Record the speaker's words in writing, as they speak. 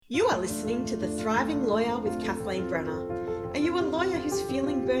You are listening to The Thriving Lawyer with Kathleen Brenner. Are you a lawyer who's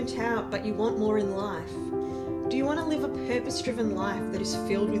feeling burnt out but you want more in life? Do you want to live a purpose-driven life that is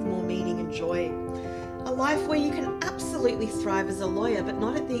filled with more meaning and joy? A life where you can absolutely thrive as a lawyer but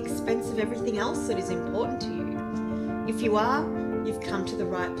not at the expense of everything else that is important to you? If you are, you've come to the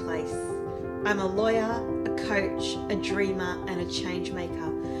right place. I'm a lawyer, a coach, a dreamer, and a change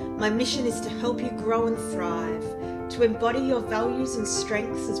maker. My mission is to help you grow and thrive, to embody your values and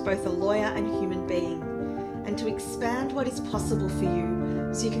strengths as both a lawyer and human being, and to expand what is possible for you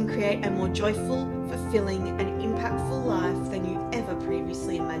so you can create a more joyful, fulfilling, and impactful life than you ever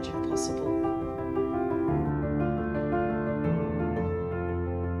previously imagined possible.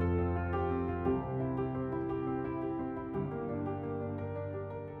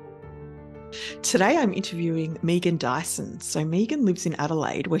 Today I'm interviewing Megan Dyson. So Megan lives in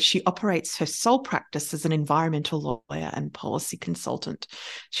Adelaide, where she operates her sole practice as an environmental lawyer and policy consultant.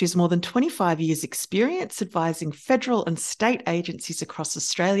 She has more than 25 years' experience advising federal and state agencies across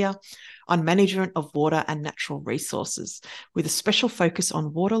Australia on management of water and natural resources, with a special focus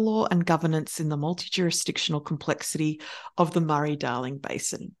on water law and governance in the multi-jurisdictional complexity of the Murray-Darling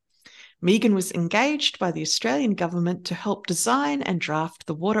Basin. Megan was engaged by the Australian government to help design and draft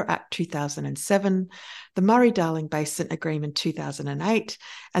the Water Act 2007, the Murray-Darling Basin Agreement 2008,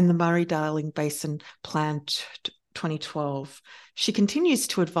 and the Murray-Darling Basin Plan 2012. She continues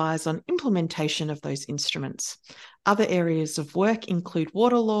to advise on implementation of those instruments. Other areas of work include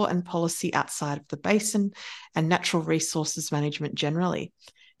water law and policy outside of the basin and natural resources management generally.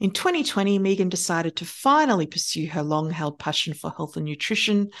 In 2020, Megan decided to finally pursue her long-held passion for health and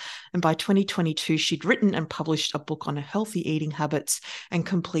nutrition, and by 2022, she'd written and published a book on healthy eating habits and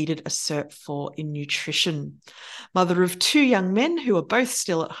completed a Cert 4 in nutrition. Mother of two young men who are both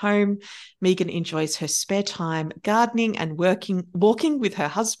still at home, Megan enjoys her spare time gardening and walking with her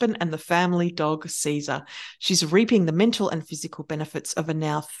husband and the family dog, Caesar. She's reaping the mental and physical benefits of a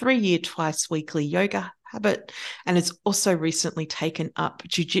now 3-year, twice-weekly yoga habit, and has also recently taken up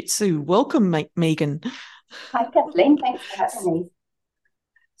jiu-jitsu. Welcome, Megan. Hi, Kathleen. Thanks for having me.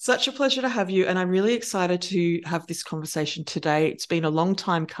 Such a pleasure to have you, and I'm really excited to have this conversation today. It's been a long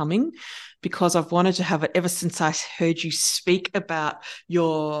time coming because I've wanted to have it ever since I heard you speak about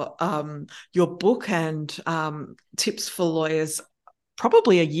your book and tips for lawyers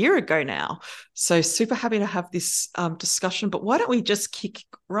probably a year ago now. So super happy to have this discussion, but why don't we just kick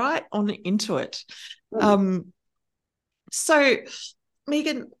right on into it? So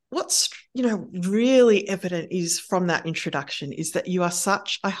Megan, what's really evident is from that introduction is that you are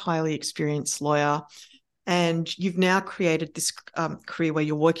such a highly experienced lawyer, and you've now created this career where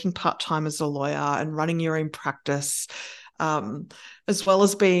you're working part-time as a lawyer and running your own practice, as well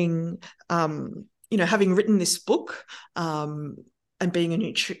as being, having written this book and being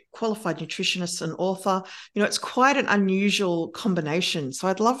a qualified nutritionist and author. It's quite an unusual combination. So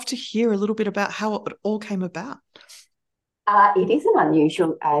I'd love to hear a little bit about how it all came about. It is an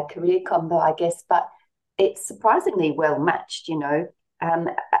unusual career combo, I guess, but it's surprisingly well matched,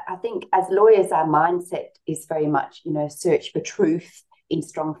 I think as lawyers, our mindset is very much, search for truth in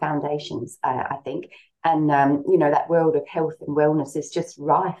strong foundations, I think. And, that world of health and wellness is just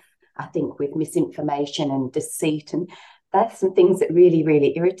rife, I think, with misinformation and deceit. And that's some things that really,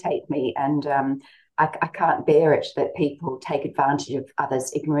 really irritate me. And I can't bear it that people take advantage of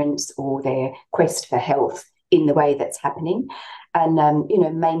others' ignorance or their quest for health in the way that's happening. And,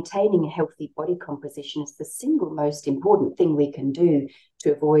 maintaining a healthy body composition is the single most important thing we can do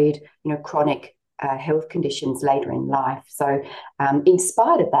to avoid, chronic health conditions later in life. So in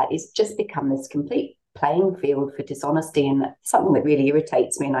spite of that, it's just become this complete playing field for dishonesty, and something that really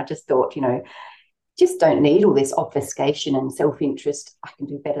irritates me. And I just thought, just don't need all this obfuscation and self-interest. I can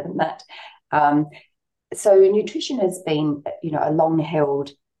do better than that. So nutrition has been, a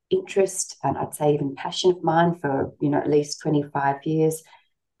long-held interest, and I'd say even passion of mine for, at least 25 years.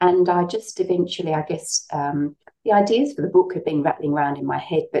 And I just eventually, I guess, the ideas for the book have been rattling around in my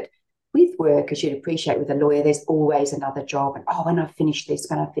head. But with work, as you'd appreciate with a lawyer, there's always another job. And, when I finish this,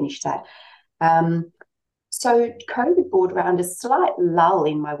 when I finish that. So COVID brought around a slight lull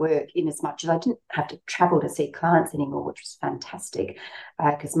in my work, in as much as I didn't have to travel to see clients anymore, which was fantastic,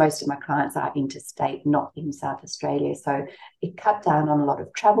 because most of my clients are interstate, not in South Australia. So it cut down on a lot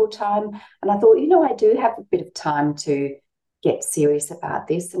of travel time. And I thought, I do have a bit of time to get serious about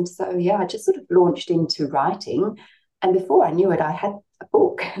this. And so, I just sort of launched into writing. And before I knew it, I had a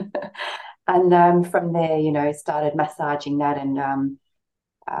book. And from there, started massaging that and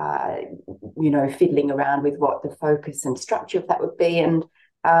fiddling around with what the focus and structure of that would be. And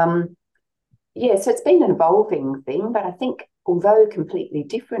so it's been an evolving thing, but I think although completely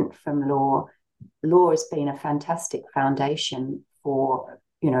different from law, law has been a fantastic foundation for,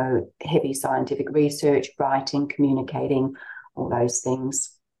 heavy scientific research, writing, communicating, all those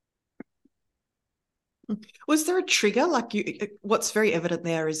things. Was there a trigger? Like, what's very evident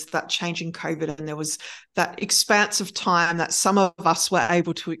there is that change in COVID, and there was that expanse of time that some of us were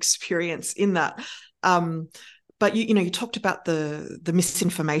able to experience in that. But you talked about the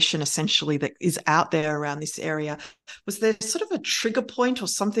misinformation essentially that is out there around this area. Was there sort of a trigger point or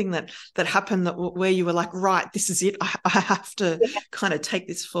something that happened where you were like, right, this is it. I have to kind of take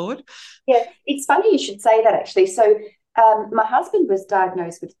this forward? Yeah, it's funny you should say that, actually. So my husband was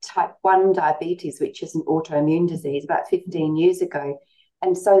diagnosed with type 1 diabetes, which is an autoimmune disease, about 15 years ago.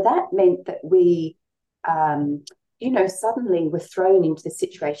 And so that meant that we, suddenly were thrown into the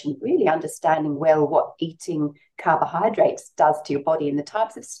situation, really understanding well what eating carbohydrates does to your body and the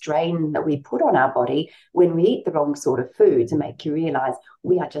types of strain that we put on our body when we eat the wrong sort of foods, and make you realize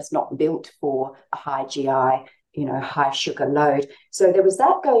we are just not built for a high GI, high sugar load. So there was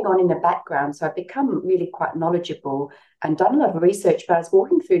that going on in the background. So I've become really quite knowledgeable and done a lot of research. But I was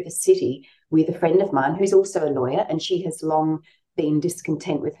walking through the city with a friend of mine who's also a lawyer, and she has long been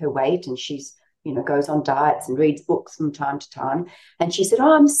discontent with her weight, and she's, goes on diets and reads books from time to time. And she said,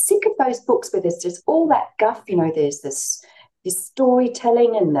 oh, I'm sick of those books where there's just all that guff, there's this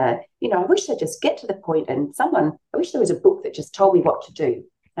storytelling and I wish they'd just get to the point, and I wish there was a book that just told me what to do.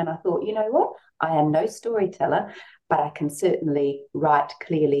 And I thought, you know what? I am no storyteller, but I can certainly write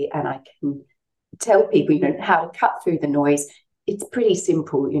clearly, and I can tell people, how to cut through the noise. It's pretty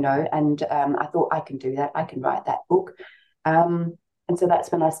simple, and I thought I can do that. I can write that book. And so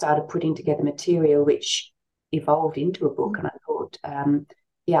that's when I started putting together material, which evolved into a book. And I thought,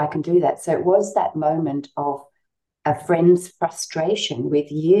 I can do that. So it was that moment of a friend's frustration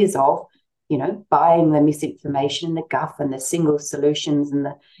with years of, buying the misinformation and the guff and the single solutions and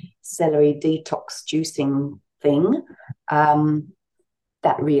the celery detox juicing thing,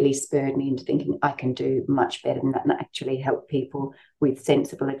 that really spurred me into thinking I can do much better than that and actually help people with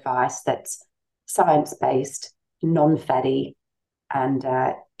sensible advice that's science-based, non-fatty, and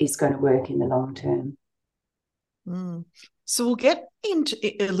is going to work in the long term. So we'll get into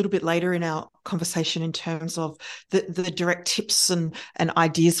it a little bit later in our conversation in terms of the direct tips and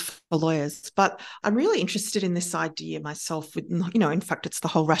ideas for lawyers. But I'm really interested in this idea myself. With, in fact, it's the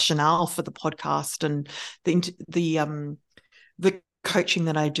whole rationale for the podcast and the coaching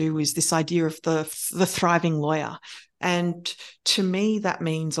that I do is this idea of the thriving lawyer. And to me, that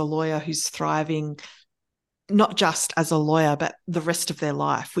means a lawyer who's thriving not just as a lawyer, but the rest of their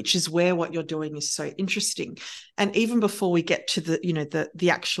life, which is where what you're doing is so interesting. And even before we get to the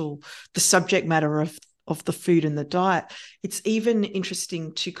subject matter of the food and the diet, it's even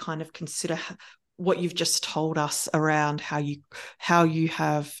interesting to kind of consider what you've just told us around how you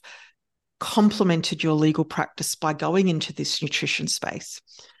have complemented your legal practice by going into this nutrition space.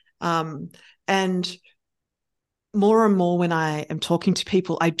 And more and more when I am talking to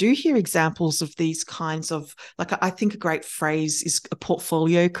people, I do hear examples of these kinds of, like, I think a great phrase is a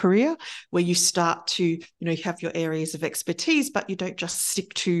portfolio career, where you start to, you have your areas of expertise, but you don't just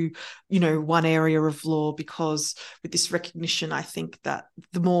stick to, one area of law, because with this recognition, I think that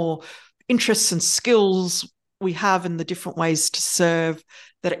the more interests and skills we have and the different ways to serve,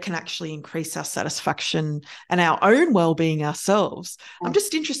 that it can actually increase our satisfaction and our own well-being ourselves. I'm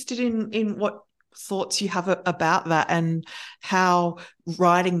just interested in what thoughts you have about that, and how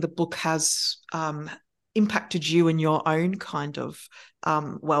writing the book has impacted you in your own kind of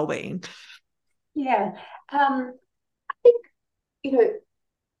well-being. Yeah, I think,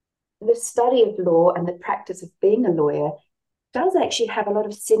 the study of law and the practice of being a lawyer does actually have a lot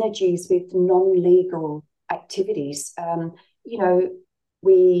of synergies with non-legal activities.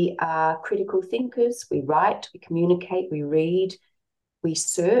 We are critical thinkers, we write, we communicate, we read, we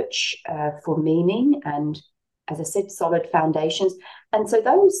search for meaning and, as I said, solid foundations. And so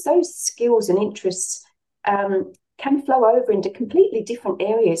those skills and interests can flow over into completely different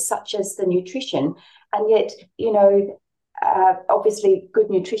areas, such as the nutrition. And yet, obviously, good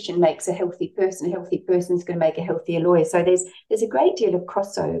nutrition makes a healthy person. A healthy person is going to make a healthier lawyer. So there's a great deal of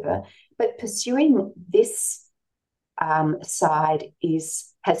crossover. But pursuing this side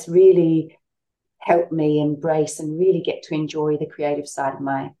has really helped me embrace and really get to enjoy the creative side of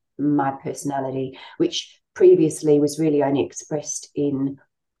my personality, which previously was really only expressed in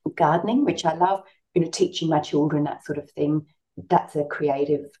gardening, which I love, teaching my children, that sort of thing. That's a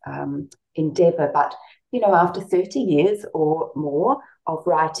creative endeavor. But, after 30 years or more of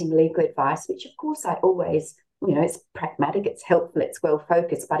writing legal advice, which of course I always, it's pragmatic, it's helpful, it's well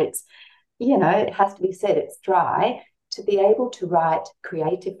focused, but it's, it has to be said, it's dry. to be able to write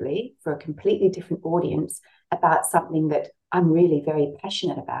creatively for a completely different audience about something that I'm really very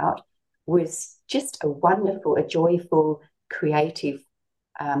passionate about was just a wonderful, a joyful, creative,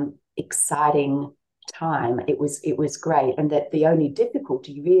 exciting time. It was great. And that the only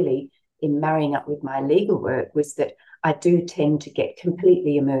difficulty really in marrying up with my legal work was that I do tend to get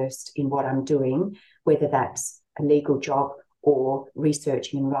completely immersed in what I'm doing, whether that's a legal job or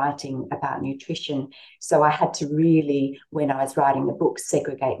researching and writing about nutrition. So I had to really, when I was writing the book,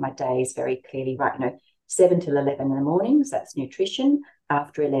 segregate my days very clearly, right? 7 till 11 in the mornings, that's nutrition.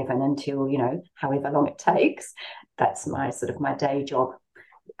 After 11 until, however long it takes, that's my sort of my day job.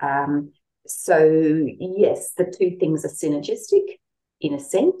 So yes, the two things are synergistic in a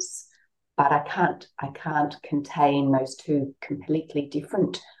sense, but I can't contain those two completely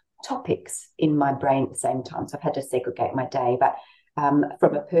different topics in my brain at the same time. So I've had to segregate my day. But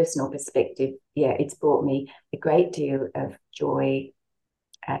from a personal perspective, yeah, it's brought me a great deal of joy,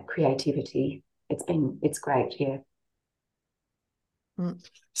 creativity. It's great, yeah.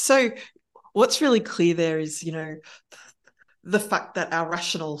 So what's really clear there is, the fact that our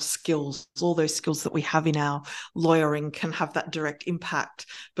rational skills, all those skills that we have in our lawyering, can have that direct impact.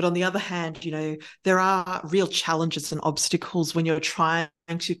 But on the other hand, there are real challenges and obstacles when you're trying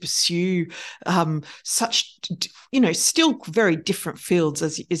to pursue such, still very different fields,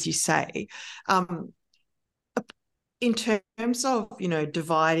 as you say. In terms of,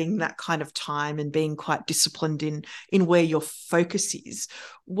 dividing that kind of time and being quite disciplined in where your focus is,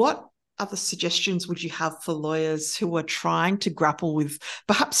 what other suggestions would you have for lawyers who are trying to grapple with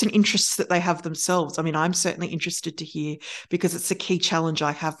perhaps an interest that they have themselves? I mean, I'm certainly interested to hear, because it's a key challenge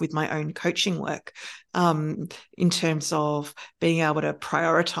I have with my own coaching work, in terms of being able to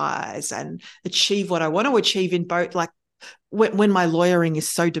prioritize and achieve what I want to achieve in both, like when my lawyering is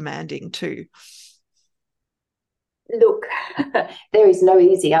so demanding too. Look, there is no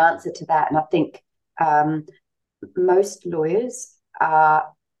easy answer to that. And I think most lawyers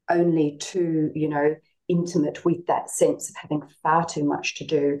are only too, intimate with that sense of having far too much to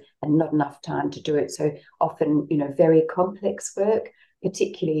do and not enough time to do it. So often, very complex work,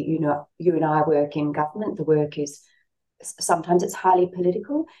 particularly, you and I work in government. The work is sometimes it's highly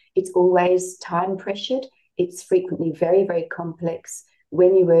political. It's always time pressured. It's frequently very, very complex.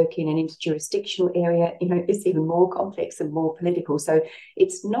 When you work in an interjurisdictional area, it's even more complex and more political. So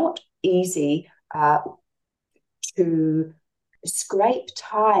it's not easy to scrape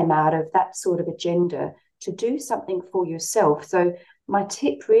time out of that sort of agenda to do something for yourself. So my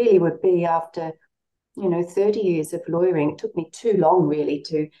tip really would be, after 30 years of lawyering, it took me too long really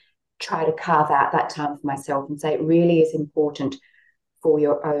to try to carve out that time for myself and say it really is important for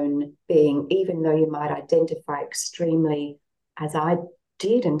your own being, even though you might identify extremely, as I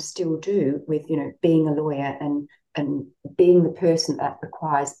did and still do, with being a lawyer and being the person that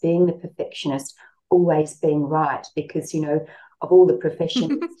requires being the perfectionist, always being right, because of all the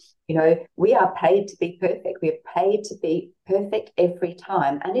professions, we are paid to be perfect. We are paid to be perfect every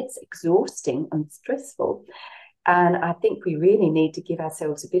time, and it's exhausting and stressful. And I think we really need to give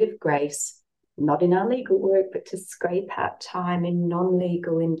ourselves a bit of grace, not in our legal work, but to scrape out time in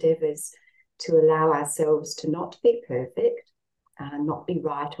non-legal endeavours to allow ourselves to not be perfect and not be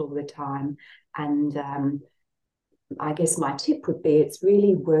right all the time. And I guess my tip would be, it's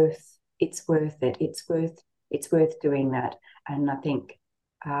worth it. It's worth doing that. And I think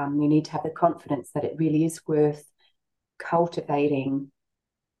you need to have the confidence that it really is worth cultivating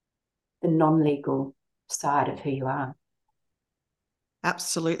the non-legal side of who you are.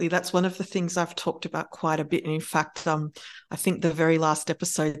 Absolutely. That's one of the things I've talked about quite a bit. And in fact, I think the very last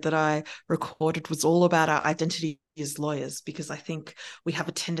episode that I recorded was all about our identity as lawyers, because I think we have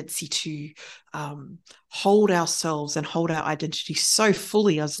a tendency to hold ourselves and hold our identity so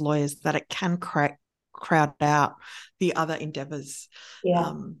fully as lawyers that it can crowd out the other endeavors.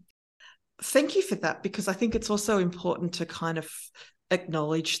 Yeah. Thank you for that, because I think it's also important to kind of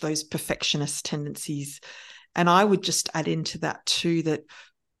acknowledge those perfectionist tendencies. And I would just add into that too, that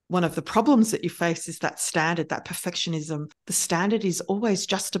one of the problems that you face is that standard, that perfectionism. The standard is always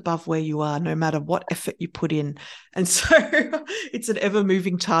just above where you are, no matter what effort you put in. And so it's an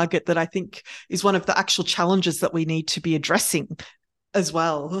ever-moving target that I think is one of the actual challenges that we need to be addressing as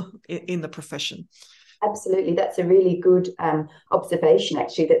well in the profession. Absolutely. That's a really good observation,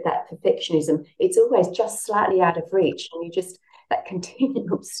 actually, that perfectionism, it's always just slightly out of reach, and you just, that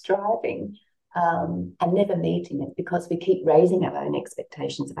continual striving and never meeting it, because we keep raising our own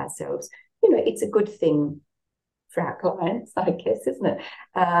expectations of ourselves. It's a good thing for our clients, I guess, isn't it?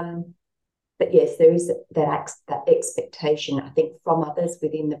 But yes, there is that expectation, I think, from others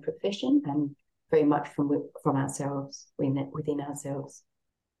within the profession and very much from ourselves, within ourselves.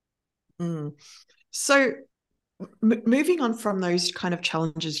 Mm. So moving on from those kind of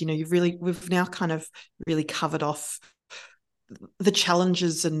challenges, we've now kind of really covered off the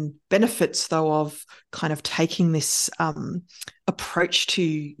challenges and benefits, though, of kind of taking this approach to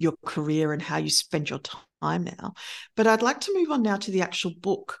your career and how you spend your time now. But I'd like to move on now to the actual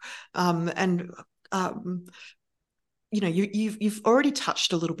book. You've already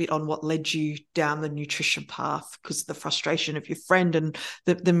touched a little bit on what led you down the nutrition path, because of the frustration of your friend and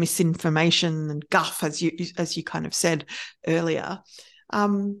the misinformation and guff, as you kind of said earlier.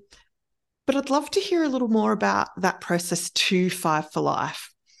 But I'd love to hear a little more about that process to Five for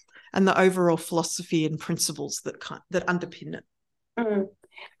Life and the overall philosophy and principles that underpin it. Mm.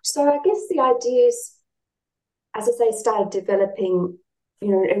 So I guess the ideas, as I say, started developing,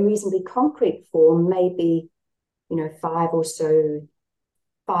 in reasonably concrete form, maybe, 5 or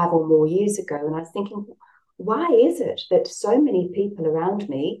more years ago. And I was thinking, why is it that so many people around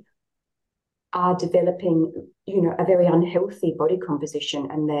me are developing, a very unhealthy body composition,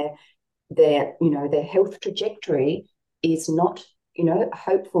 and their health trajectory is not, a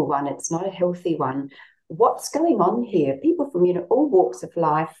hopeful one. It's not a healthy one. What's going on here? People from, all walks of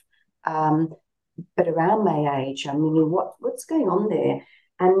life, but around my age, I mean, what's going on there?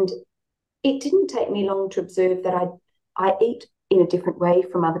 And it didn't take me long to observe that I eat in a different way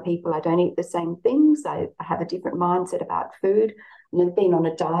from other people. I don't eat the same things. I have a different mindset about food. I've never been on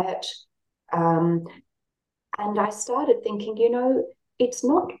a diet. And I started thinking, it's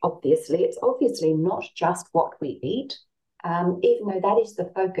obviously not just what we eat, even though that is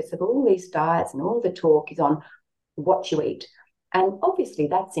the focus of all these diets, and all the talk is on what you eat. And obviously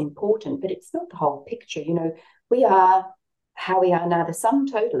that's important, but it's not the whole picture. We are how we are now, the sum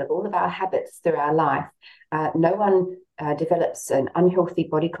total of all of our habits through our life. No one develops an unhealthy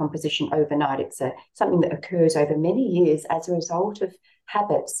body composition overnight. It's something that occurs over many years as a result of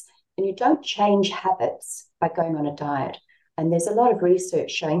habits. And you don't change habits by going on a diet. And there's a lot of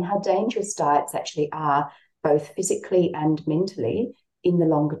research showing how dangerous diets actually are, both physically and mentally, in the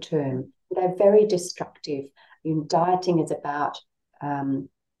longer term. They're very destructive. Dieting is about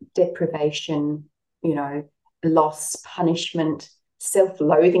deprivation, loss, punishment,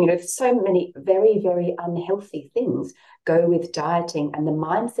 self-loathing. So many very, very unhealthy things go with dieting, and the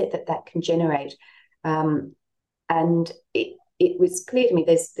mindset that can generate. And it was clear to me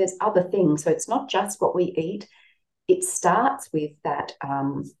there's other things. So it's not just what we eat. It starts with that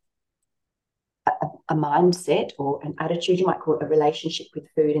a mindset or an attitude. You might call it a relationship with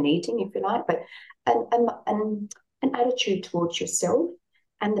food and eating, if you like, but an attitude towards yourself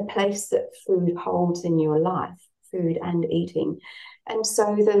and the place that food holds in your life, food and eating. And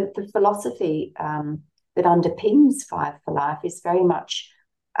so the philosophy that underpins Five for Life is very much,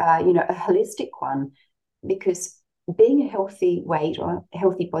 a holistic one, because being a healthy weight or a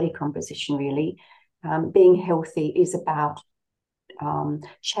healthy body composition, really, being healthy is about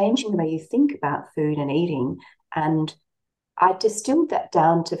changing the way you think about food and eating. And I distilled that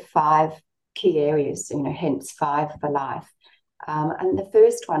down to 5 key areas, hence Five for Life. And the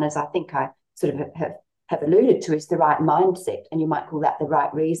first one, as I think I sort of have alluded to, is the right mindset. And you might call that the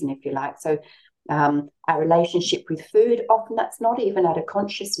right reason, if you like. So our relationship with food, often that's not even at a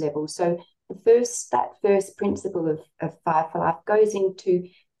conscious level. So that first principle of Five for Life goes into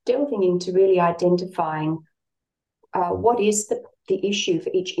delving into really identifying what is the issue for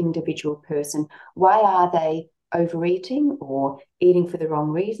each individual person. Why are they overeating or eating for the wrong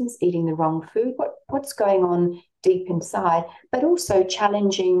reasons, eating the wrong food? What's going on deep inside? But also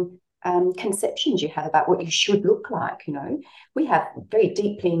challenging conceptions you have about what you should look like. We have very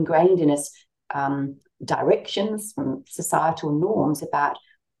deeply ingrained in us directions from societal norms about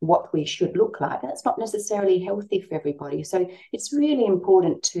what we should look like. That's not necessarily healthy for everybody. So it's really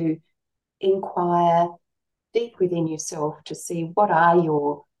important to inquire deep within yourself to see what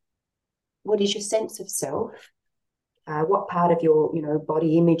is your sense of self, what part of your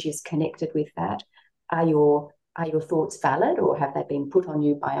body image is connected with that. Are your thoughts valid, or have they been put on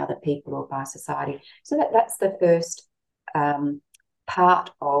you by other people or by society? So that's the first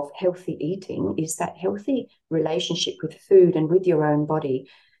part of healthy eating, is that healthy relationship with food and with your own body.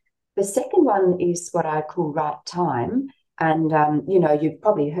 The second one is what I call right time. And, you've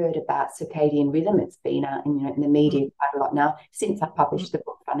probably heard about circadian rhythm. It's been out in the media quite a lot now since I published the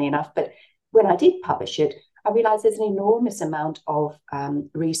book, funny enough. But when I did publish it, I realised there's an enormous amount of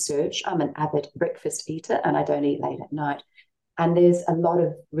research. I'm an avid breakfast eater and I don't eat late at night. And there's a lot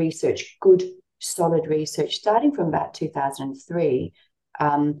of research, good, solid research, starting from about 2003,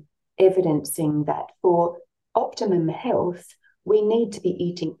 evidencing that for optimum health, we need to be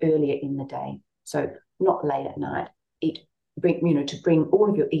eating earlier in the day. So not late at night. To bring all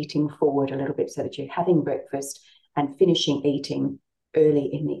of your eating forward a little bit so that you're having breakfast and finishing eating early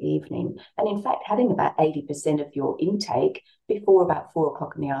in the evening. And in fact, having about 80% of your intake before about 4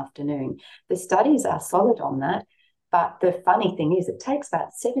 o'clock in the afternoon. The studies are solid on that. But the funny thing is, it takes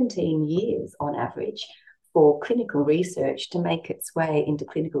about 17 years on average for clinical research to make its way into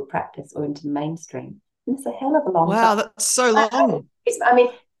clinical practice or into the mainstream. And it's a hell of a long time. Wow, that's so long.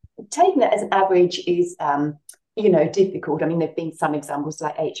 Taking that as an average is, difficult. I mean, there have been some examples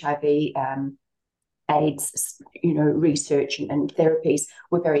like HIV, AIDS, research and therapies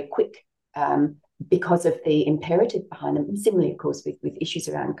were very quick because of the imperative behind them. And similarly, of course, with issues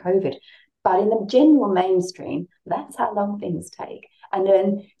around COVID. But in the general mainstream, that's how long things take. And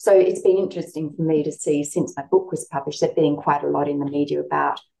then, so it's been interesting for me to see, since my book was published, there being quite a lot in the media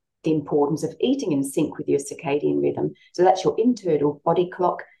about the importance of eating in sync with your circadian rhythm. So that's your internal body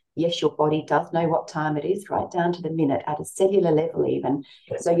clock. Yes, your body does know what time it is, right down to the minute, at a cellular level even.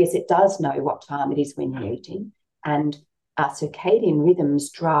 So yes, it does know what time it is when you're eating. And our circadian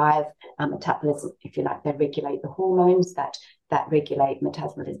rhythms drive metabolism, if you like. They regulate the hormones that regulate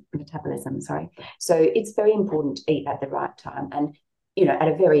metabolism. So it's very important to eat at the right time. And, at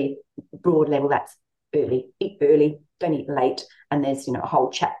a very broad level, that's early. Eat early, don't eat late. And there's, a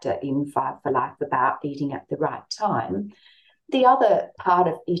whole chapter in Five for Life about eating at the right time. The other part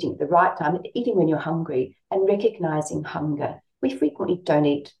of eating at the right time, eating when you're hungry and recognizing hunger. We frequently don't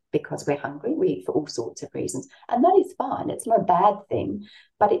eat because we're hungry. We eat for all sorts of reasons. And that is fine. It's not a bad thing.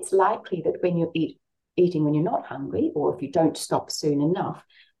 But it's likely that when you eating when you're not hungry, or if you don't stop soon enough,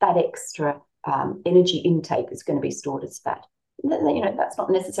 that extra energy intake is going to be stored as fat. That's not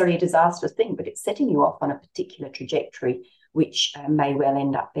necessarily a disastrous thing, but it's setting you off on a particular trajectory, which may well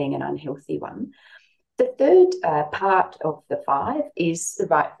end up being an unhealthy one. The third part of the 5 is the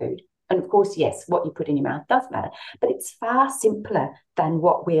right food. And of course, yes, what you put in your mouth does matter, but it's far simpler than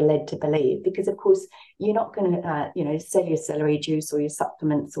what we're led to believe, because of course, you're not going to, sell your celery juice or your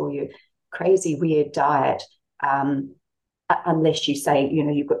supplements or your crazy weird diet unless you say,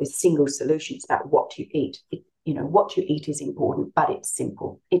 you've got this single solution. It's about what you eat. What you eat is important, but it's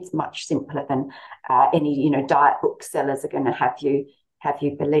simple. It's much simpler than any, diet booksellers are going to have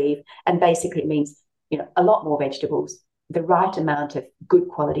you believe. And basically it means, a lot more vegetables, the right amount of good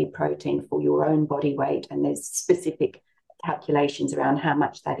quality protein for your own body weight. And there's specific calculations around how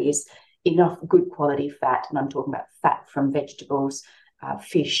much that is. Enough good quality fat, and I'm talking about fat from vegetables,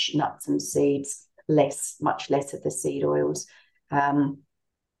 fish, nuts and seeds, much less of the seed oils.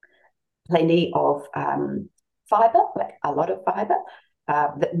 Plenty of fiber, like a lot of fiber,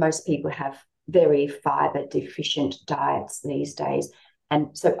 that most people have very fiber deficient diets these days.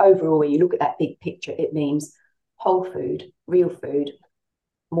 And so overall, when you look at that big picture, it means whole food, real food,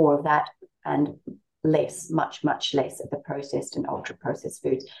 more of that, and much less of the processed and ultra processed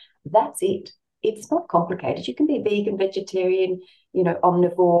foods. That's it. It's not complicated. You can be vegan, vegetarian,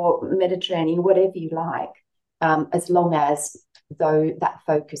 omnivore, Mediterranean, whatever you like, as long as though that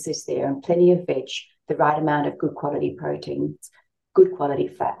focus is there, and plenty of veg, the right amount of good quality proteins, good quality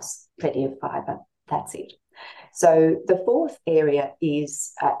fats, plenty of fiber. That's it. So the fourth area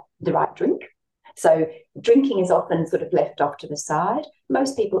is the right drink. So drinking is often sort of left off to the side.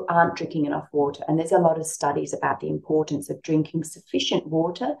 Most people aren't drinking enough water, and there's a lot of studies about the importance of drinking sufficient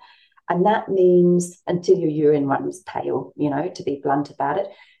water. And that means until your urine runs pale, to be blunt about it.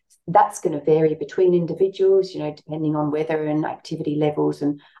 That's going to vary between individuals, depending on weather and activity levels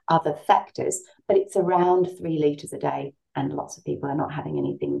and other factors. But it's around 3 litres a day, and lots of people are not having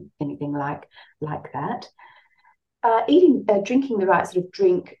anything like that. Drinking the right sort of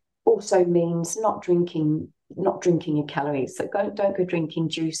drink also means not drinking your calories. So don't go drinking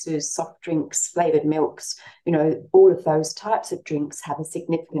juices, soft drinks, flavored milks. All of those types of drinks have a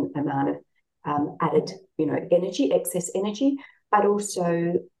significant amount of added, energy, excess energy, but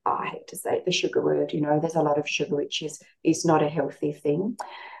also, I hate to say it, the sugar word. There's a lot of sugar, which is not a healthy thing.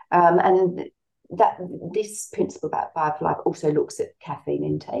 And that this principle about 5 for Life also looks at caffeine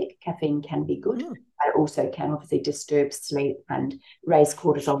intake. Caffeine can be good, but it also can obviously disturb sleep and raise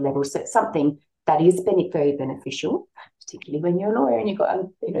cortisol levels. So it's something that is very beneficial, particularly when you're a lawyer and you've got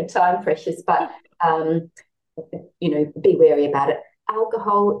time pressures. But be wary about it.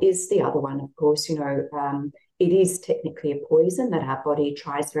 Alcohol is the other one, of course. It is technically a poison that our body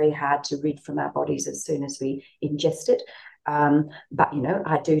tries very hard to rid from our bodies as soon as we ingest it. But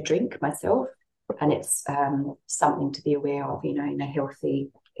I do drink myself, and it's something to be aware of. In a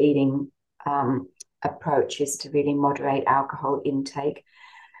healthy eating approach is to really moderate alcohol intake.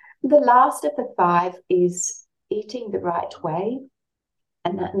 The last of the 5 is eating the right way.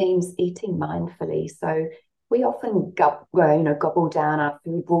 And that means eating mindfully. So we often gobble down our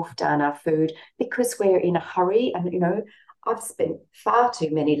food, wolf down our food because we're in a hurry. And, I've spent far too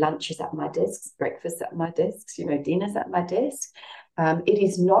many lunches at my desks, breakfasts at my desks, dinners at my desk. It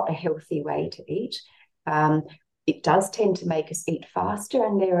is not a healthy way to eat. It does tend to make us eat faster.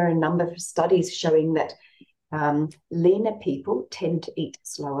 And there are a number of studies showing that leaner people tend to eat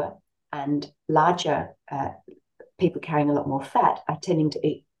slower, and larger people carrying a lot more fat are tending to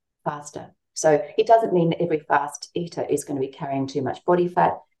eat faster. So it doesn't mean that every fast eater is going to be carrying too much body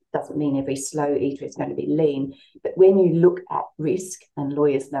fat. It doesn't mean every slow eater is going to be lean. But when you look at risk, and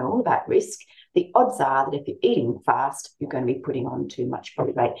lawyers know all about risk, the odds are that if you're eating fast, you're going to be putting on too much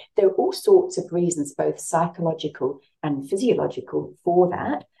body weight. There are all sorts of reasons, both psychological and physiological, for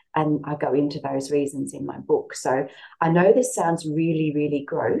that. And I go into those reasons in my book. So I know this sounds really, really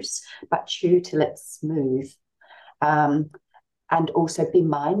gross, but chew till it's smooth. And also be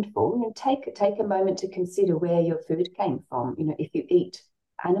mindful and take a moment to consider where your food came from. If you eat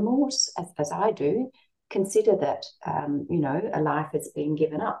animals, as I do, consider that, a life has been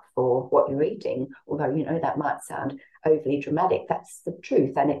given up for what you're eating. Although, that might sound overly dramatic, that's the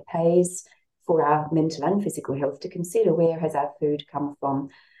truth. And it pays for our mental and physical health to consider where has our food come from.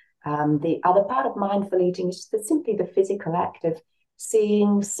 The other part of mindful eating is just simply the physical act of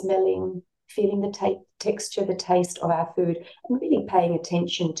seeing, smelling, feeling the texture, the taste of our food, and really paying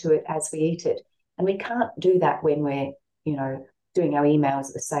attention to it as we eat it. And we can't do that when we're, doing our emails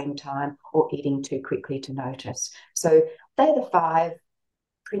at the same time or eating too quickly to notice. So they're the 5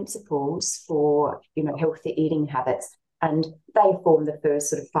 principles for, healthy eating habits. And they form the first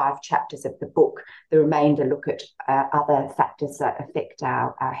sort of 5 chapters of the book. The remainder look at other factors that affect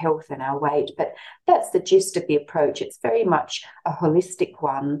our health and our weight. But that's the gist of the approach. It's very much a holistic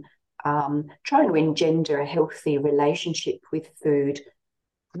one, trying to engender a healthy relationship with food,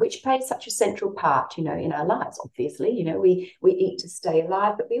 which plays such a central part, in our lives. Obviously, we eat to stay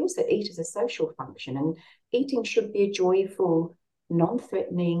alive, but we also eat as a social function. And eating should be a joyful,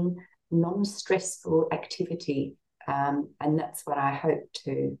 non-threatening, non-stressful activity. And that's what I hope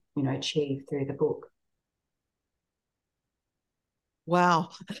to, achieve through the book.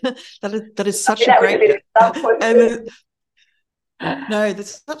 Wow, that is such a great and no,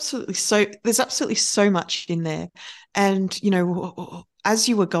 there's absolutely so much in there. And as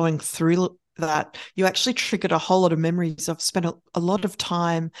you were going through that, you actually triggered a whole lot of memories. I've spent a lot of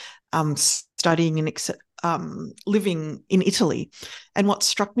time studying and living in Italy. And what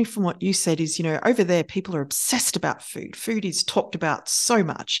struck me from what you said is, over there, people are obsessed about food. Food is talked about so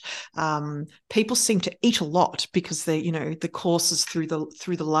much. People seem to eat a lot because they, the courses through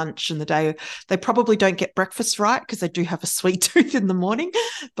the lunch and the day, they probably don't get breakfast right because they do have a sweet tooth in the morning.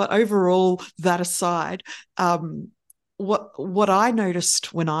 But overall, that aside, what I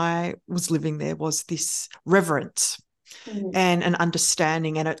noticed when I was living there was this reverence and an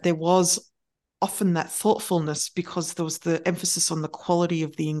understanding, and there was often that thoughtfulness because there was the emphasis on the quality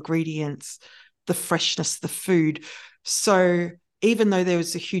of the ingredients, the freshness, the food. So even though there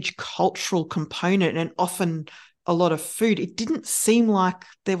was a huge cultural component and often a lot of food, it didn't seem like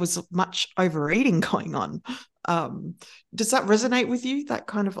there was much overeating going on. Does that resonate with you, that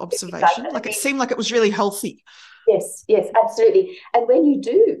kind of observation? Like it seemed like it was really healthy. Yes, absolutely. And when you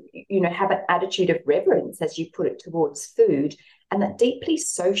do, have an attitude of reverence, as you put it, towards food, and that deeply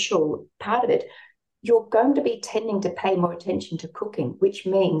social part of it, you're going to be tending to pay more attention to cooking, which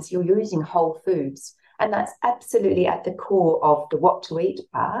means you're using whole foods. And that's absolutely at the core of the what to eat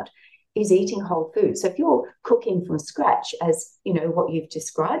part, is eating whole food. So if you're cooking from scratch, as what you've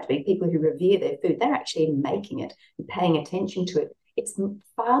described to me, people who revere their food, they're actually making it and paying attention to it. It's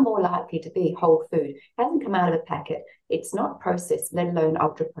far more likely to be whole food. It hasn't come out of a packet. It's not processed, let alone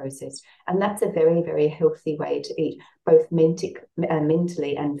ultra processed. And that's a very, very healthy way to eat, both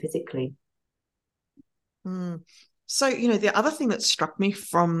mentally and physically. So, the other thing that struck me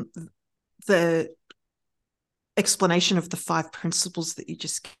from the explanation of the 5 principles that you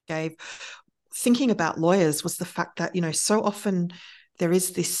just gave, thinking about lawyers, was the fact that, so often there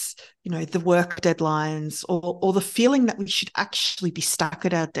is this, the work deadlines or the feeling that we should actually be stuck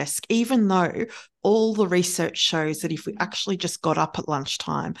at our desk, even though all the research shows that if we actually just got up at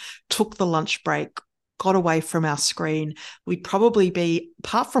lunchtime, took the lunch break, got away from our screen, we'd probably be,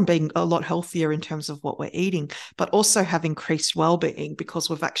 apart from being a lot healthier in terms of what we're eating, but also have increased well-being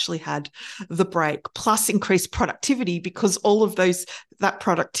because we've actually had the break, plus increased productivity because all of that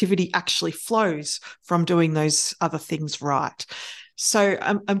productivity actually flows from doing those other things right. So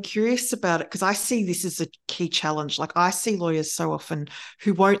I'm curious about it because I see this as a key challenge. Like I see lawyers so often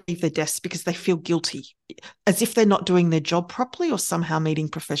who won't leave their desk because they feel guilty, as if they're not doing their job properly or somehow meeting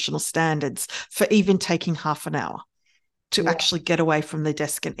professional standards for even taking half an hour to Yeah. actually get away from their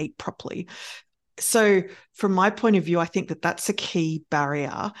desk and eat properly. So from my point of view, I think that that's a key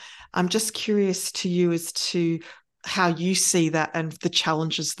barrier. I'm just curious to you as to how you see that and the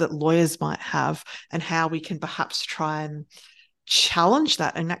challenges that lawyers might have and how we can perhaps try and challenge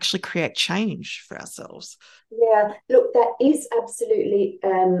that and actually create change for ourselves. Yeah, look, that is absolutely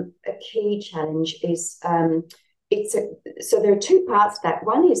a key challenge. So there are two parts to that.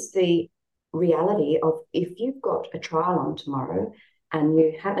 One is the reality of if you've got a trial on tomorrow and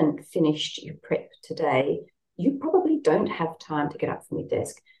you haven't finished your prep today, you probably don't have time to get up from your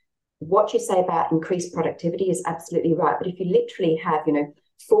desk. What you say about increased productivity is absolutely right. But if you literally have,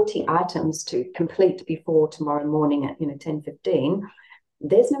 40 items to complete before tomorrow morning at, 10:15,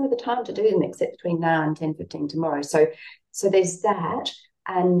 there's no other time to do them except between now and 10:15 tomorrow. So there's that.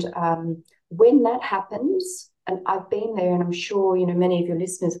 And when that happens, and I've been there, and I'm sure, many of your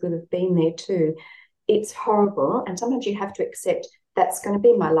listeners will have been there too, it's horrible. And sometimes you have to accept that's going to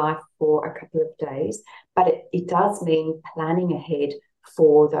be my life for a couple of days. But it does mean planning ahead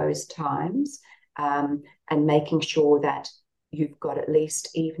for those times, and making sure that you've got at least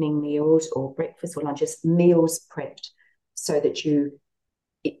evening meals or breakfast or lunches, meals prepped, so that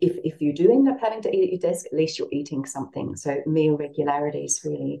if you do end up having to eat at your desk, at least you're eating something. So meal regularity is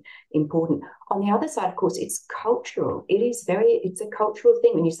really important. On the other side, of course, it's cultural. It's a cultural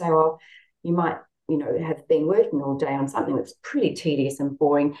thing. When you say, oh, you might, have been working all day on something that's pretty tedious and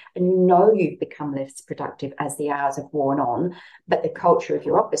boring, and you've become less productive as the hours have worn on, but the culture of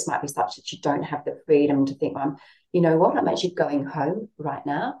your office might be such that you don't have the freedom to think, you know what, I'm actually going home right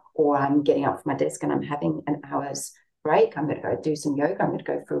now, or I'm getting up from my desk and I'm having an hour's break. I'm going to go do some yoga. I'm going to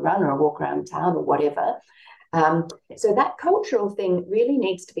go for a run or a walk around town or whatever. So that cultural thing really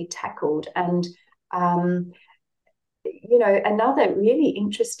needs to be tackled. And, another really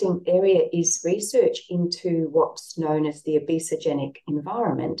interesting area is research into what's known as the obesogenic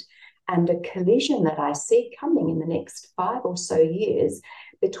environment, and a collision that I see coming in the next 5 or so years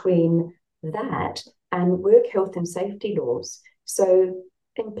between that and work health and safety laws. So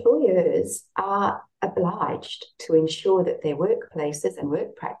employers are obliged to ensure that their workplaces and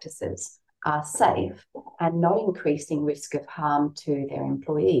work practices are safe and not increasing risk of harm to their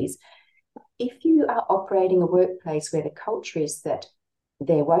employees. If you are operating a workplace where the culture is that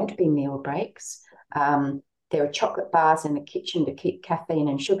there won't be meal breaks, there are chocolate bars in the kitchen to keep caffeine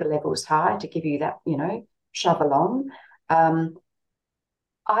and sugar levels high to give you that, shove along.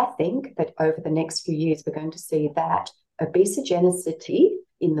 I think that over the next few years, we're going to see that obesogenicity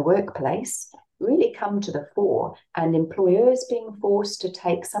in the workplace really come to the fore, and employers being forced to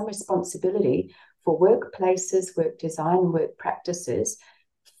take some responsibility for workplaces, work design, work practices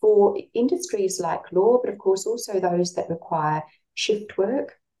for industries like law, but of course also those that require shift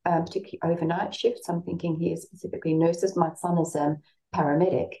work, particularly overnight shifts. I'm thinking here specifically nurses. My son is a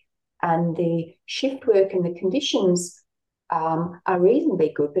paramedic, and the shift work and the conditions are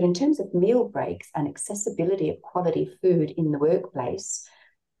reasonably good, but in terms of meal breaks and accessibility of quality food in the workplace,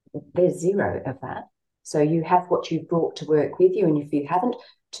 there's zero of that. So you have what you've brought to work with you, and if you haven't,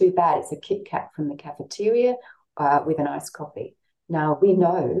 too bad. It's a Kit Kat from the cafeteria with an iced coffee. Now, we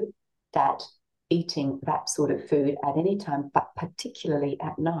know that eating that sort of food at any time, but particularly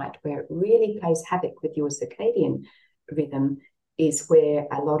at night, where it really plays havoc with your circadian rhythm, is where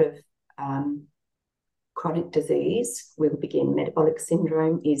a lot of chronic disease will begin. Metabolic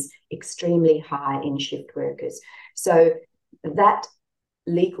syndrome is extremely high in shift workers. So that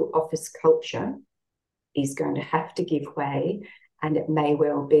legal office culture is going to have to give way, and it may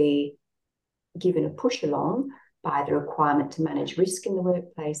well be given a push along by the requirement to manage risk in the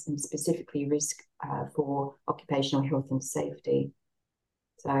workplace, and specifically risk for occupational health and safety.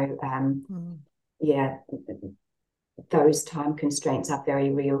 So, yeah, those time constraints are very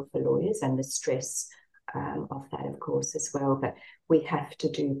real for lawyers, and the stress of that, of course, as well. But we have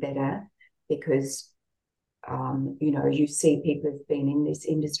to do better because, you see people who've been in this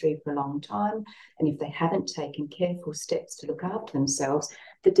industry for a long time, and if they haven't taken careful steps to look after themselves,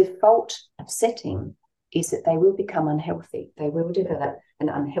 the default setting is that they will become unhealthy. They will develop an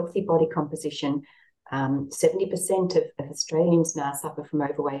unhealthy body composition. 70% of Australians now suffer from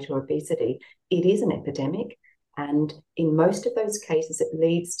overweight or obesity. It is an epidemic. And in most of those cases, it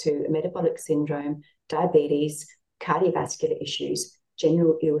leads to metabolic syndrome, diabetes, cardiovascular issues,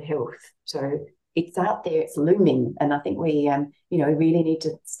 general ill health. So it's out there, it's looming. And I think we, really need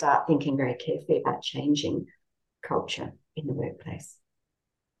to start thinking very carefully about changing culture in the workplace.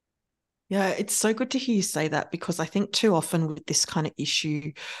 Yeah, it's so good to hear you say that, because I think too often with this kind of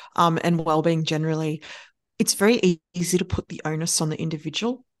issue, and well-being generally, it's very easy to put the onus on the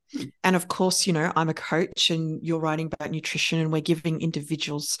individual. And of course, I'm a coach and you're writing about nutrition, and we're giving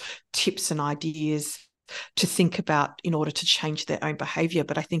individuals tips and ideas to think about in order to change their own behavior.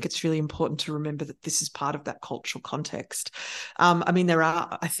 But I think it's really important to remember that this is part of that cultural context. I mean,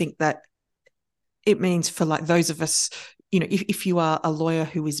 I think that it means for like those of us, if you are a lawyer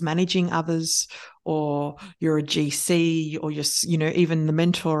who is managing others, or you're a GC, or you're, even the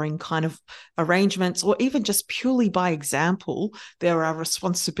mentoring kind of arrangements, or even just purely by example, there are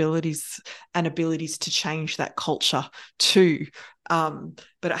responsibilities and abilities to change that culture too. But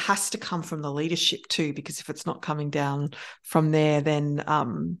it has to come from the leadership too, because if it's not coming down from there, then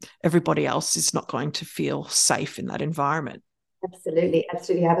everybody else is not going to feel safe in that environment. Absolutely,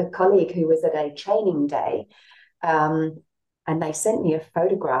 absolutely. I have a colleague who was at a training day, and they sent me a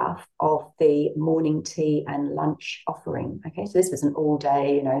photograph of the morning tea and lunch offering. Okay, so this was an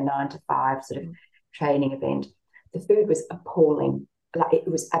all-day, 9 to 5 sort of training event. The food was appalling. Like, it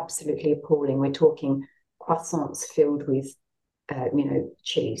was absolutely appalling. We're talking croissants filled with,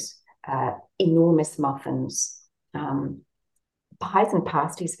 cheese, enormous muffins, pies and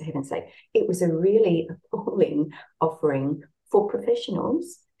pasties, for heaven's sake. It was a really appalling offering for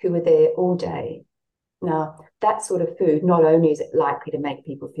professionals who were there all day. Now, that sort of food, not only is it likely to make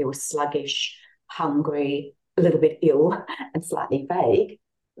people feel sluggish, hungry, a little bit ill, and slightly vague,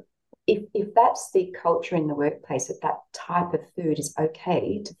 if that's the culture in the workplace, that type of food is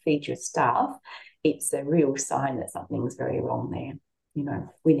okay to feed your staff, it's a real sign that something's very wrong there.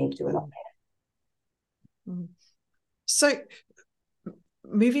 We need to do a lot better. So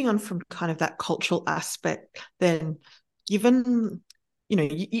moving on from kind of that cultural aspect, then, given,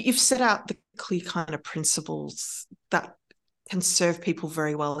 you've set out the clear kind of principles that can serve people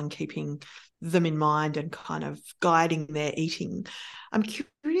very well in keeping them in mind and kind of guiding their eating. I'm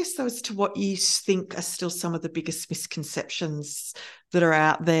curious though as to what you think are still some of the biggest misconceptions that are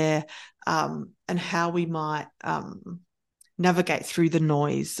out there, and how we might navigate through the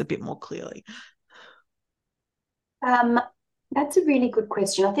noise a bit more clearly. That's a really good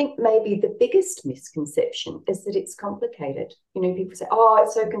question. I think maybe the biggest misconception is that it's complicated. People say, "Oh,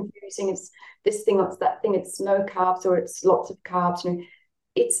 it's so confusing. It's this thing, or it's that thing. It's no carbs, or it's lots of carbs."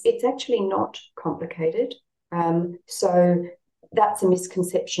 It's actually not complicated. So that's a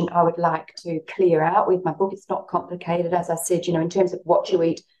misconception I would like to clear out with my book. It's not complicated, as I said. In terms of what you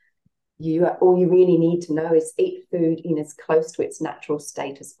eat, all you really need to know is eat food in as close to its natural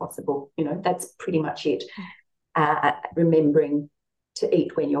state as possible. That's pretty much it. Remembering to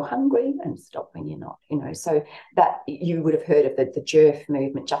eat when you're hungry and stop when you're not, so that you would have heard of the JERF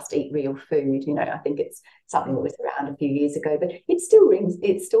movement, just eat real food. I think it's something that was around a few years ago, but it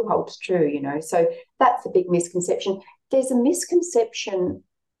still holds true, so that's a big misconception. There's a misconception,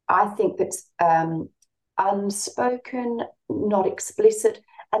 I think, that's unspoken, not explicit,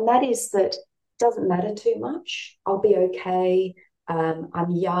 and that is that it doesn't matter too much. I'll be okay.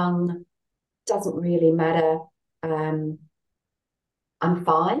 I'm young, doesn't really matter. I'm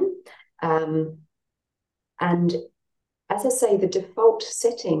fine. And as I say, the default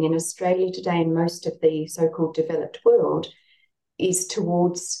setting in Australia today and most of the so-called developed world is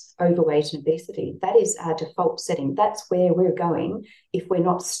towards overweight and obesity. That is our default setting. That's where we're going if we're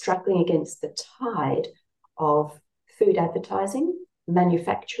not struggling against the tide of food advertising,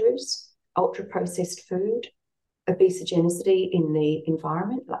 manufacturers, ultra-processed food, obesogenicity in the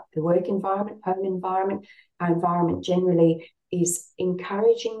environment, like the work environment, home environment. Our environment generally is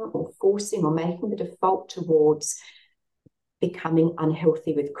encouraging or forcing or making the default towards becoming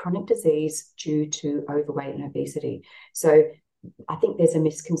unhealthy with chronic disease due to overweight and obesity. So I think there's a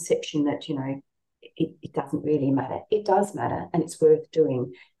misconception that, it doesn't really matter. It does matter, and it's worth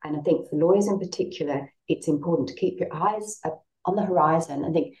doing. And I think for lawyers in particular, it's important to keep your eyes on the horizon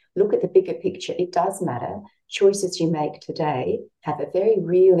and think, look at the bigger picture. It does matter. Choices you make today have a very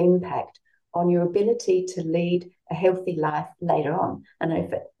real impact on your ability to lead a healthy life later on. I know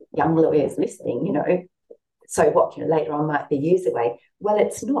for young lawyers listening, so what, later on might be years away. Well,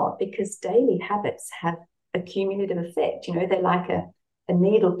 it's not, because daily habits have a cumulative effect. They're like a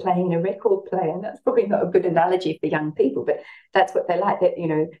needle playing a record player. And that's probably not a good analogy for young people, but that's what they're like. That,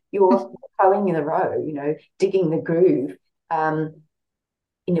 you're hoeing in the row, digging the groove.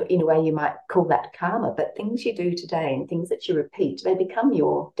 In a way you might call that karma, but things you do today and things that you repeat, they become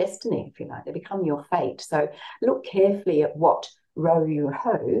your destiny, if you like. They become your fate. So look carefully at what row you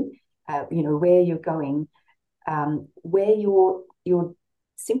hoe, where you're going, where your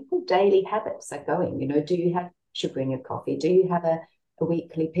simple daily habits are going. Do you have sugar in your coffee? Do you have a a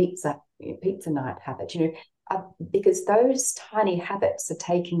weekly pizza night habit, because those tiny habits are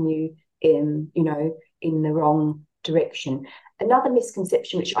taking you in the wrong direction. Another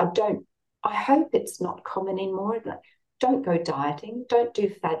misconception, which I hope it's not common anymore, like, don't go dieting, don't do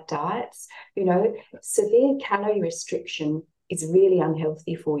fad diets. Severe calorie restriction is really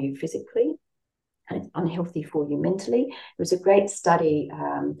unhealthy for you physically, and it's unhealthy for you mentally. There was a great study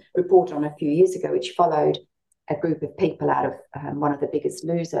reported on a few years ago, which followed a group of people out of one of the Biggest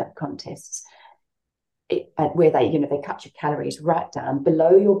Loser contests, where they cut your calories right down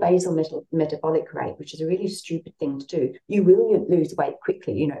below your basal metabolic rate, which is a really stupid thing to do. You will lose weight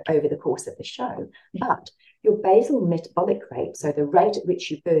quickly, over the course of the show, but your basal metabolic rate, so the rate at which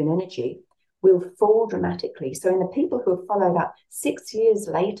you burn energy, will fall dramatically. So in the people who have followed up 6 years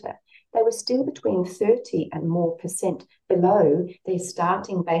later, they were still between 30 and more % below their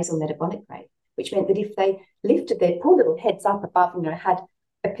starting basal metabolic rate, which meant that if they lifted their poor little heads up above, had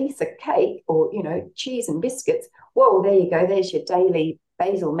a piece of cake or, cheese and biscuits, whoa, there you go, there's your daily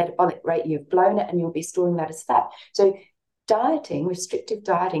basal metabolic rate, you've blown it, and you'll be storing that as fat. So restrictive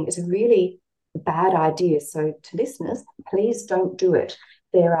dieting is a really bad idea. So to listeners, please don't do it.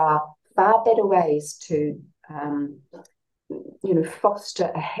 There are far better ways to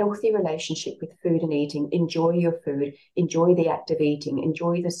foster a healthy relationship with food and eating, enjoy your food, enjoy the act of eating,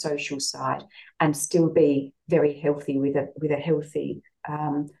 enjoy the social side, and still be very healthy with a healthy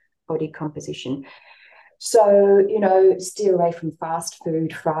body composition. So, steer away from fast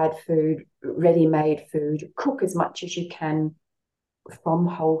food, fried food, ready-made food. Cook as much as you can from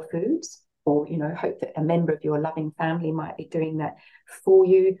whole foods, or, hope that a member of your loving family might be doing that for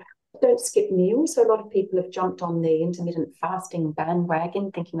you. Don't skip meals. So a lot of people have jumped on the intermittent fasting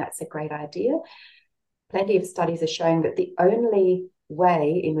bandwagon thinking that's a great idea. Plenty of studies are showing that the only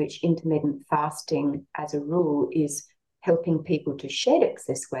way in which intermittent fasting as a rule is helping people to shed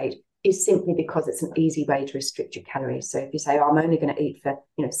excess weight is simply because it's an easy way to restrict your calories. So if you say, I'm only going to eat for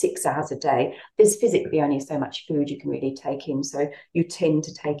 6 hours a day, there's physically only so much food you can really take in, so you tend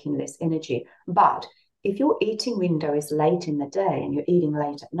to take in less energy. But if your eating window is late in the day and you're eating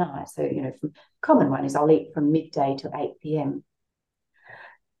late at night, so common one is I'll eat from midday till 8 p.m.,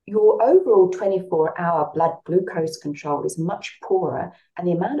 your overall 24-hour blood glucose control is much poorer, and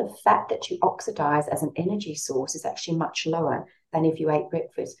the amount of fat that you oxidize as an energy source is actually much lower than if you ate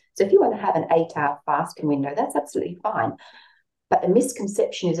breakfast. So if you want to have an 8-hour fasting window, that's absolutely fine. But the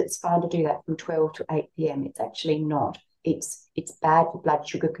misconception is it's fine to do that from 12 to 8 p.m. It's actually not. It's bad for blood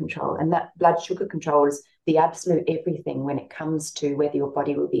sugar control, and that blood sugar control is the absolute everything when it comes to whether your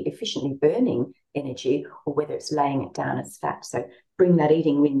body will be efficiently burning energy or whether it's laying it down as fat. So bring that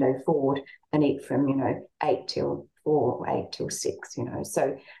eating window forward and eat from 8 till 4 or 8 till 6.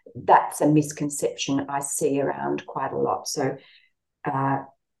 So that's a misconception I see around quite a lot. So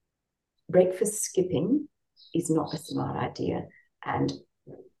breakfast skipping is not a smart idea, and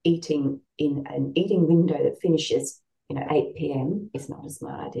eating in an eating window that finishes 8 p.m. is not a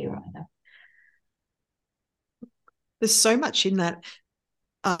smart idea either. There's so much in that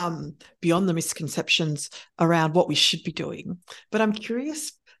beyond the misconceptions around what we should be doing. But I'm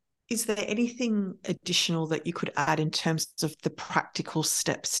curious, is there anything additional that you could add in terms of the practical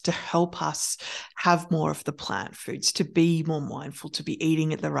steps to help us have more of the plant foods, to be more mindful, to be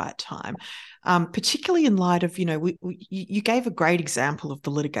eating at the right time? Particularly in light of, you gave a great example of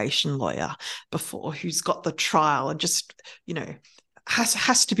the litigation lawyer before who's got the trial and just,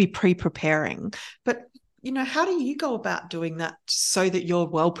 has to be pre-preparing. But how do you go about doing that so that you're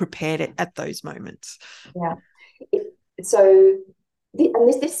well prepared at those moments? Yeah. And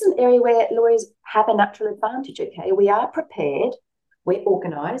this is an area where lawyers have a natural advantage, okay? We are prepared, we're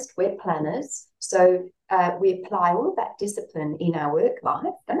organised, we're planners. So we apply all of that discipline in our work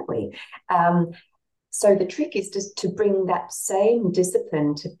life, don't we? So the trick is just to bring that same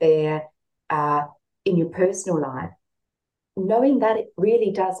discipline to bear in your personal life, knowing that it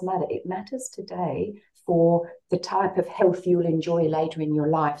really does matter. It matters today for the type of health you'll enjoy later in your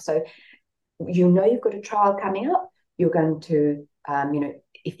life. So you've got a trial coming up. You're going to,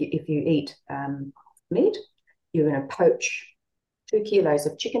 if you eat meat, you're going to poach 2 kilos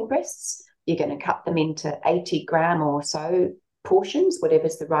of chicken breasts. You're going to cut them into 80-gram or so portions,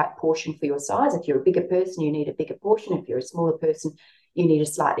 whatever's the right portion for your size. If you're a bigger person, you need a bigger portion. If you're a smaller person, you need a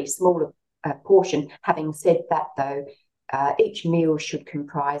slightly smaller portion. Having said that, though, each meal should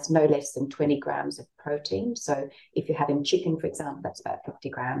comprise no less than 20 grams of protein. So if you're having chicken, for example, that's about 50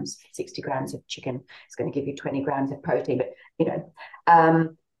 grams, 60 grams of chicken. It's going to give you 20 grams of protein. But,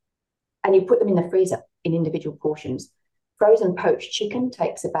 and you put them in the freezer in individual portions. Frozen poached chicken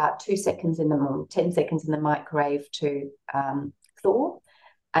takes about 2 seconds 10 seconds in the microwave to thaw.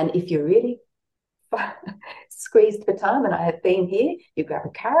 And if you're really squeezed for time, and I have been here, you grab a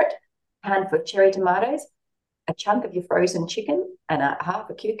carrot, handful of cherry tomatoes, a chunk of your frozen chicken, and a half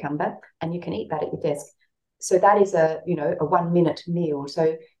a cucumber, and you can eat that at your desk. So that is a 1 minute meal.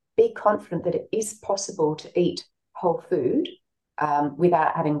 So be confident that it is possible to eat whole food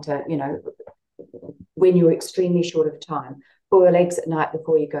without having to, when you're extremely short of time. Boil eggs at night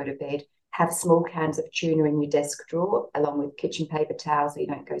before you go to bed. Have small cans of tuna in your desk drawer, along with kitchen paper towels so you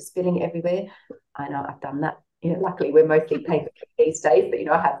don't go spilling everywhere. I know I've done that. Luckily we're mostly paper these days, but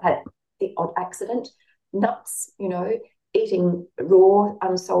I have had the odd accident. Nuts, eating raw,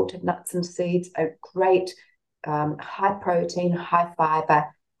 unsalted nuts and seeds are great. High protein, high fiber,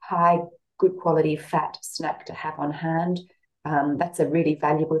 high good quality fat snack to have on hand. That's a really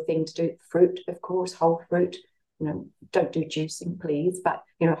valuable thing to do. Fruit, of course, whole fruit. Don't do juicing, please, but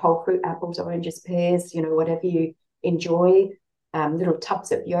whole fruit, apples, oranges, pears, whatever you enjoy. Little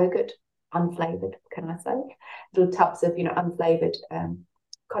tubs of yogurt, unflavored, can I say? Little tubs of unflavored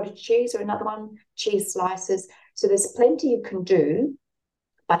cottage cheese, or another one, cheese slices. So there's plenty you can do,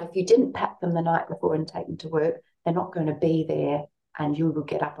 but if you didn't pack them the night before and take them to work, they're not going to be there, and you will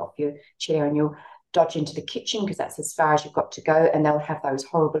get up off your chair and you'll dodge into the kitchen because that's as far as you've got to go, and they'll have those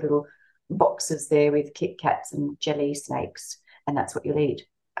horrible little boxes there with Kit Kats and jelly snakes, and that's what you'll eat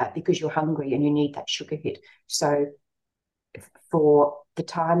because you're hungry and you need that sugar hit. So for the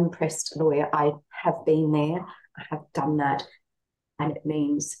time-pressed lawyer, I have been there, I have done that, and it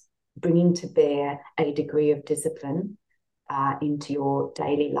means bringing to bear a degree of discipline into your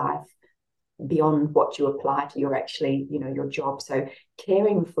daily life beyond what you apply to your your job. So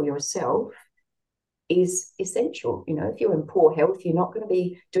caring for yourself is essential. If you're in poor health, you're not going to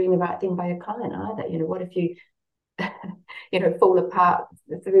be doing the right thing by your client either. What if you fall apart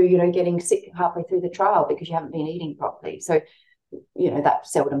through getting sick halfway through the trial because you haven't been eating properly? So that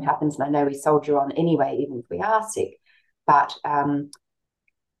seldom happens, and I know we soldier on anyway, even if we are sick. But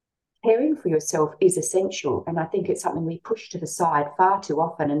caring for yourself is essential, and I think it's something we push to the side far too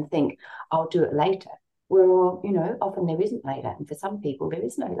often and think, I'll do it later. Well, often there isn't later, and for some people there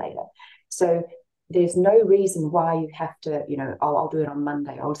is no later. So there's no reason why you have to, I'll do it on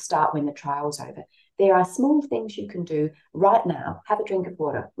Monday, I'll start when the trial's over. There are small things you can do right now. Have a drink of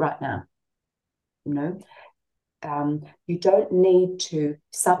water right now. You don't need to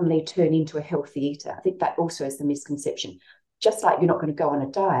suddenly turn into a healthy eater. I think that also is the misconception. Just like you're not going to go on a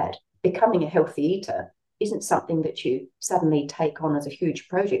diet, becoming a healthy eater isn't something that you suddenly take on as a huge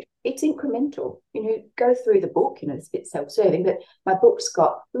project. It's incremental. Go through the book, it's a bit self-serving, but my book's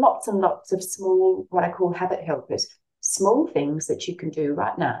got lots and lots of small, what I call habit helpers, small things that you can do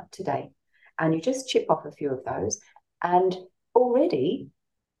right now, today. And you just chip off a few of those, and already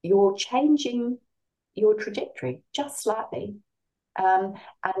you're changing your trajectory just slightly, and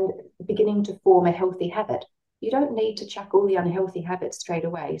beginning to form a healthy habit. You don't need to chuck all the unhealthy habits straight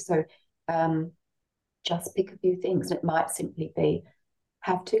away. So just pick a few things. It might simply be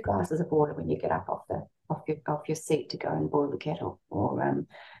have 2 glasses of water when you get up off your seat to go and boil the kettle, or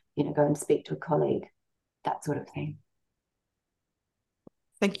go and speak to a colleague, that sort of thing.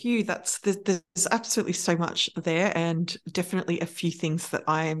 Thank you. There's absolutely so much there, and definitely a few things that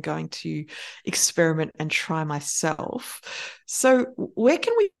I am going to experiment and try myself. So where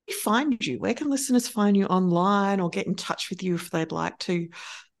can we find you? Where can listeners find you online or get in touch with you if they'd like to?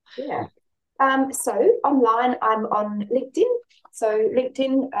 Yeah. So online, I'm on LinkedIn. So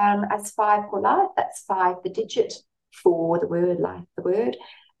LinkedIn as 5 for Life. That's 5, the digit, for the word, life, the word.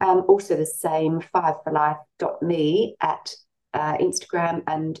 Also the same, 5forlife.me at Instagram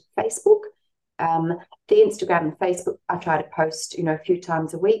and Facebook. The Instagram and Facebook, I try to post, a few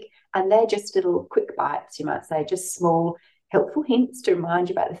times a week, and they're just little quick bites, you might say, just small, helpful hints to remind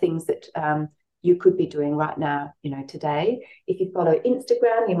you about the things that you could be doing right now, today. If you follow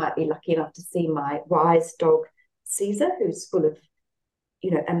Instagram, you might be lucky enough to see my wise dog, Caesar, who's full of,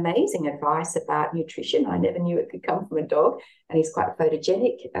 amazing advice about nutrition. I never knew it could come from a dog, and he's quite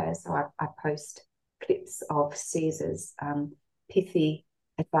photogenic. So I post clips of Caesar's pithy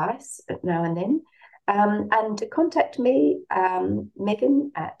advice now and then. And to contact me,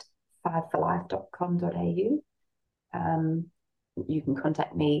 Megan at 5forlife.com.au. You can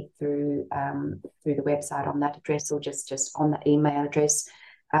contact me through the website on that address, or just on that email address.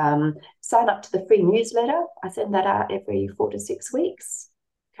 Sign up to the free newsletter. I send that out every 4 to 6 weeks,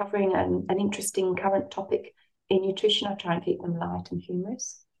 covering an interesting current topic in nutrition. I try and keep them light and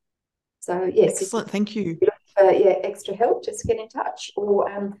humorous. So yes, excellent. Thank you. Extra help, just get in touch, or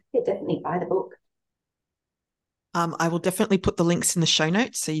definitely buy the book. I will definitely put the links in the show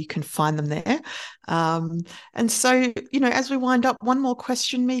notes so you can find them there. And so, as we wind up, one more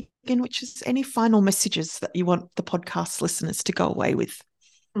question, Megan, which is any final messages that you want the podcast listeners to go away with?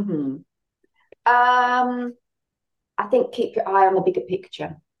 Mm-hmm. I think keep your eye on the bigger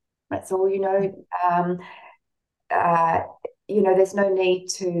picture. That's all, uh, there's no need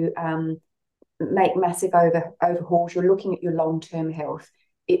to make massive overhauls. You're looking at your long-term health.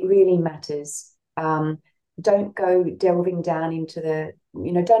 It really matters. Don't go delving down into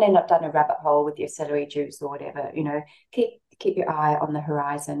don't end up down a rabbit hole with your celery juice or whatever. Keep your eye on the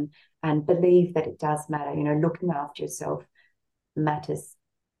horizon and believe that it does matter. Looking after yourself matters,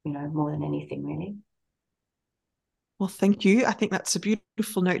 more than anything, really. Well, thank you. I think that's a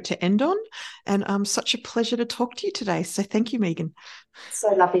beautiful note to end on, and such a pleasure to talk to you today. So thank you, Megan. So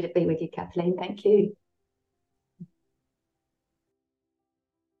lovely to be with you, Kathleen. Thank you.